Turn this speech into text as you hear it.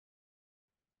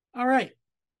Alright,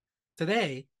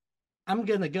 today I'm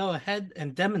going to go ahead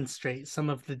and demonstrate some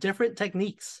of the different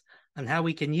techniques on how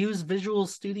we can use Visual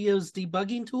Studio's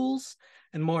debugging tools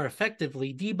and more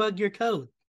effectively debug your code.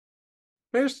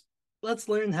 First, let's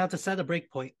learn how to set a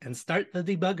breakpoint and start the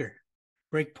debugger.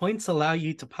 Breakpoints allow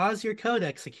you to pause your code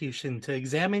execution to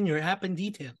examine your app in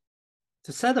detail.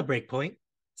 To set a breakpoint,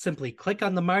 simply click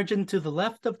on the margin to the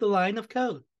left of the line of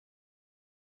code.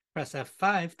 Press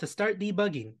F5 to start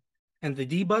debugging, and the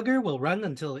debugger will run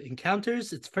until it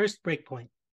encounters its first breakpoint.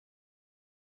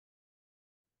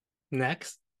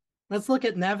 Next, let's look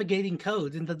at navigating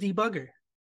code in the debugger.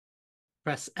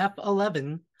 Press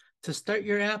F11 to start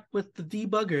your app with the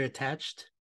debugger attached,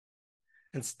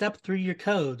 and step through your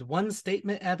code one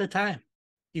statement at a time.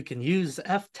 You can use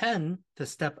F10 to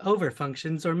step over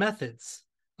functions or methods,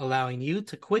 allowing you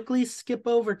to quickly skip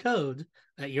over code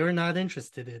that you're not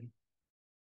interested in.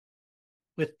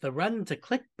 With the Run to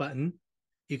Click button,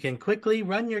 you can quickly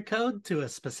run your code to a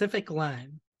specific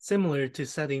line, similar to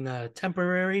setting a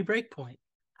temporary breakpoint.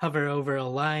 Hover over a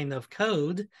line of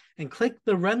code and click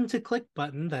the Run to Click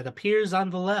button that appears on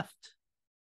the left.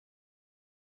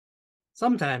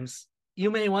 Sometimes, you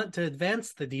may want to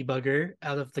advance the debugger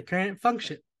out of the current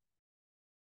function.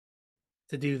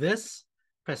 To do this,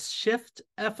 press Shift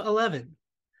F11.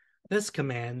 This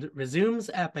command resumes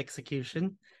app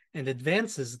execution and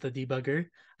advances the debugger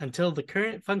until the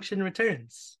current function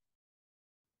returns.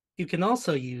 You can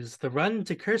also use the Run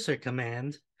to Cursor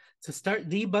command to start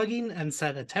debugging and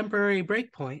set a temporary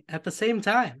breakpoint at the same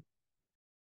time.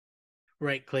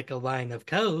 Right-click a line of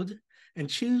code and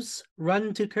choose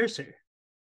Run to Cursor.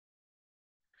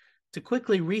 To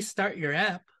quickly restart your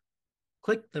app,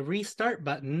 click the Restart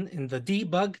button in the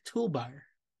Debug toolbar.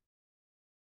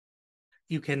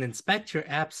 You can inspect your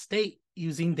app state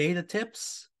using data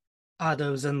tips,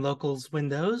 autos and locals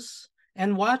windows,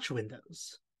 and watch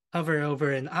windows. Hover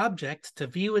over an object to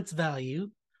view its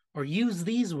value, or use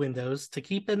these windows to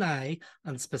keep an eye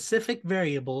on specific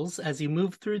variables as you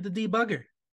move through the debugger.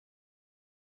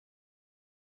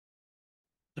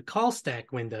 The call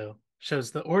stack window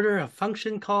shows the order of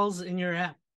function calls in your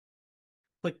app.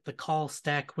 Click the call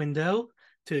stack window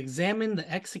to examine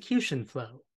the execution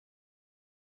flow.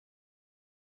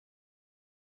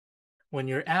 When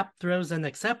your app throws an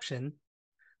exception,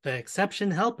 the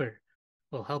exception helper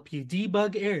will help you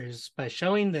debug errors by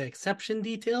showing the exception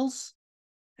details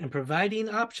and providing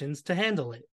options to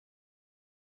handle it.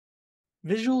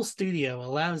 Visual Studio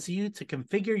allows you to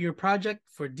configure your project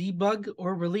for debug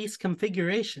or release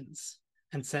configurations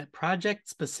and set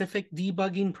project-specific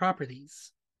debugging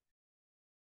properties.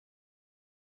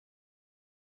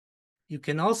 You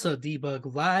can also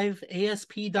debug live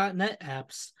ASP.NET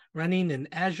apps running in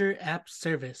Azure App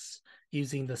Service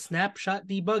using the Snapshot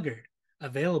Debugger,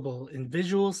 available in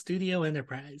Visual Studio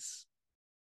Enterprise.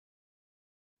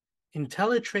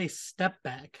 IntelliTrace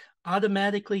Stepback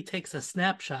automatically takes a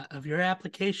snapshot of your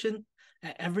application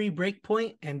at every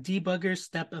breakpoint and debugger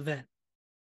step event.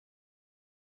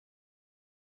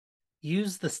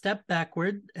 Use the Step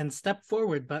Backward and Step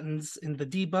Forward buttons in the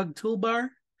Debug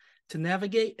toolbar to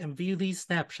navigate and view these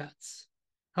snapshots,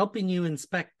 helping you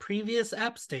inspect previous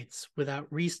app states without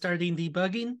restarting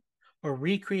debugging or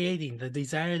recreating the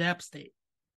desired app state.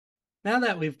 Now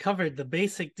that we've covered the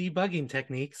basic debugging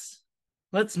techniques,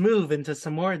 let's move into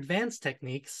some more advanced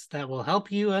techniques that will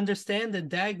help you understand and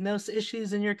diagnose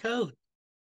issues in your code.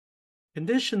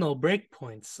 Conditional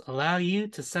breakpoints allow you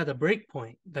to set a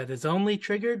breakpoint that is only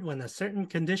triggered when a certain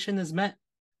condition is met.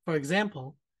 For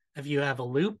example, if you have a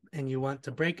loop and you want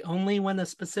to break only when a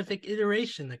specific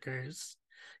iteration occurs,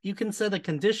 you can set a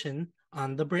condition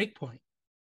on the breakpoint.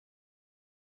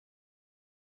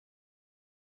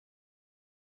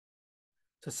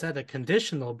 To set a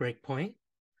conditional breakpoint,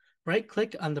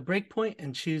 right-click on the breakpoint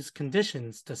and choose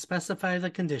Conditions to specify the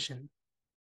condition.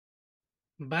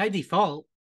 By default,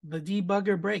 the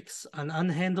debugger breaks on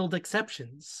unhandled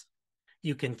exceptions.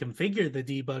 You can configure the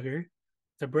debugger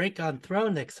to break on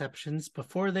thrown exceptions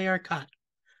before they are caught,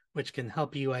 which can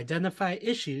help you identify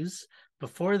issues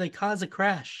before they cause a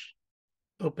crash.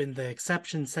 Open the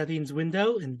Exception Settings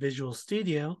window in Visual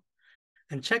Studio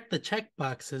and check the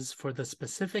checkboxes for the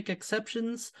specific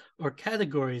exceptions or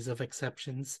categories of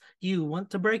exceptions you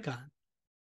want to break on.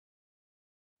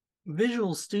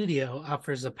 Visual Studio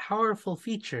offers a powerful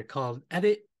feature called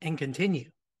Edit and Continue.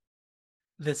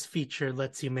 This feature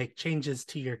lets you make changes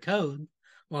to your code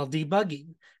while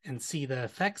debugging and see the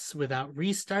effects without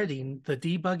restarting the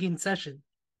debugging session.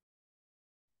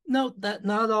 Note that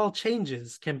not all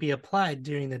changes can be applied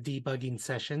during a debugging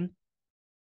session.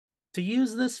 To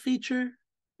use this feature,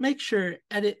 make sure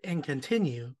Edit and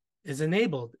Continue is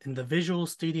enabled in the Visual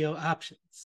Studio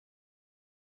options.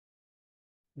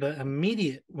 The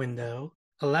immediate window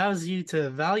allows you to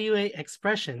evaluate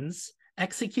expressions,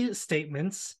 execute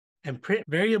statements, and print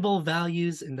variable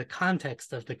values in the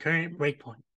context of the current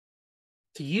breakpoint.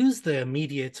 To use the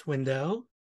immediate window,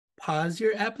 pause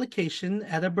your application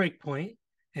at a breakpoint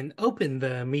and open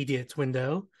the immediate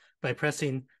window by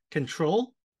pressing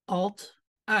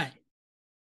Ctrl-Alt-I.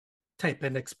 Type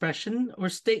an expression or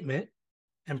statement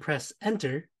and press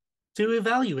Enter to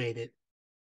evaluate it.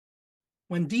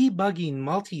 When debugging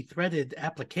multi-threaded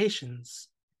applications,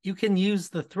 you can use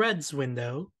the Threads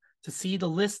window to see the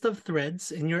list of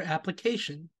threads in your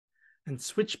application and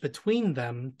switch between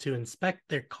them to inspect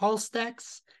their call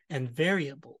stacks and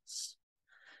variables.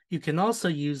 You can also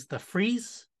use the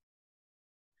freeze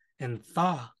and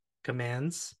thaw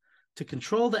commands to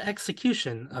control the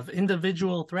execution of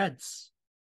individual threads.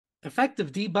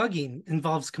 Effective debugging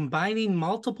involves combining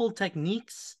multiple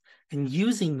techniques and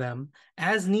using them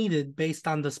as needed based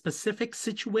on the specific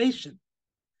situation.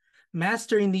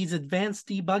 Mastering these advanced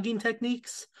debugging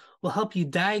techniques will help you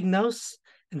diagnose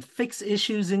and fix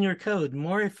issues in your code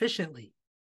more efficiently.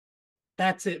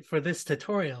 That's it for this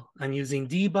tutorial on using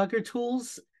debugger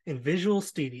tools in Visual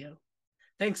Studio.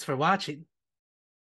 Thanks for watching.